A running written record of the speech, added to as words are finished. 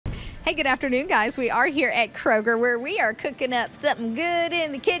Hey, good afternoon, guys. We are here at Kroger where we are cooking up something good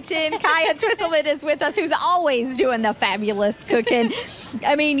in the kitchen. Kaya Twisselman is with us, who's always doing the fabulous cooking.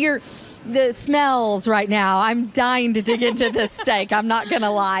 I mean, the smells right now. I'm dying to dig into this steak. I'm not going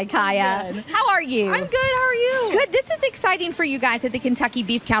to lie, Kaya. How are you? I'm good. How are you? Good. This is exciting for you guys at the Kentucky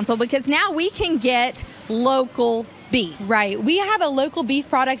Beef Council because now we can get local beef. Right. We have a local beef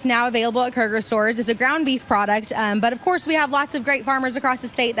product now available at Kroger stores. It's a ground beef product, but of course we have lots of great farmers across the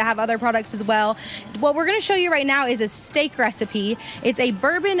state that have other products as well. What we're going to show you right now is a steak recipe. It's a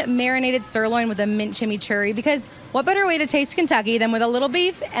bourbon marinated sirloin with a mint chimichurri, because what better way to taste Kentucky than with a little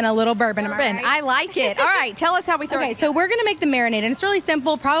beef and a little bourbon? Bourbon. I like it. All right. Tell us how we throw it. Okay, so we're going to make the marinade, and it's really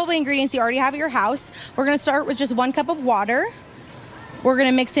simple. Probably ingredients you already have at your house. We're going to start with just 1 cup of water. We're going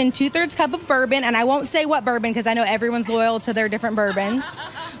to mix in 2/3 cup of bourbon, and I won't say what bourbon because I know everyone's loyal to their different bourbons.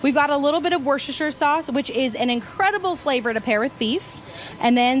 We've got a little bit of Worcestershire sauce, which is an incredible flavor to pair with beef,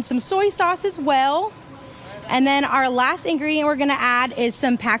 and then some soy sauce as well. And then our last ingredient we're going to add is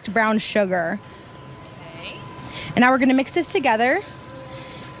some packed brown sugar. Okay. And now we're going to mix this together.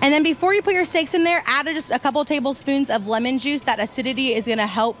 And then before you put your steaks in there, add just a couple tablespoons of lemon juice. That acidity is going to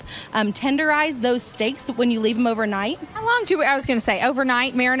help tenderize those steaks when you leave them overnight. How long I was going to say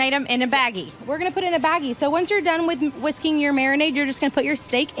overnight, marinate them in a baggie. We're going to put it in a baggie. So once you're done with whisking your marinade, you're just going to put your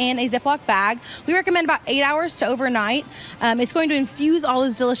steak in a Ziploc bag. We recommend about 8 hours to overnight. It's going to infuse all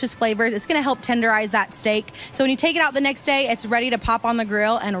those delicious flavors. It's going to help tenderize that steak. So when you take it out the next day, it's ready to pop on the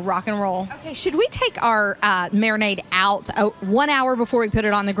grill and rock and roll. Okay, should we take our marinade out 1 hour before we put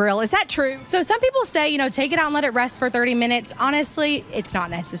it on the grill? Is that true? So some people say, take it out and let it rest for 30 minutes. Honestly, it's not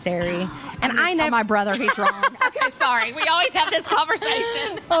necessary. And I know my brother, he's wrong. Okay, sorry. We always have this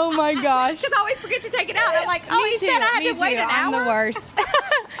conversation. Oh my gosh. Because I always forget to take it out. I'm like, he said I had to wait an hour. I'm the worst.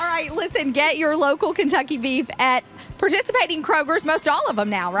 All right, listen, get your local Kentucky beef at participating Kroger's, most all of them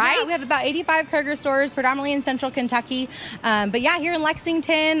now, right? Yeah, we have about 85 Kroger stores, predominantly in central Kentucky. But yeah, here in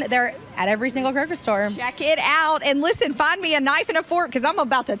Lexington, they're at every single Kroger store. Check it out. And listen, find me a knife and a fork because I'm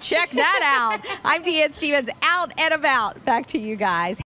about to check that out. I'm Deanne Stevens, out and about. Back to you guys.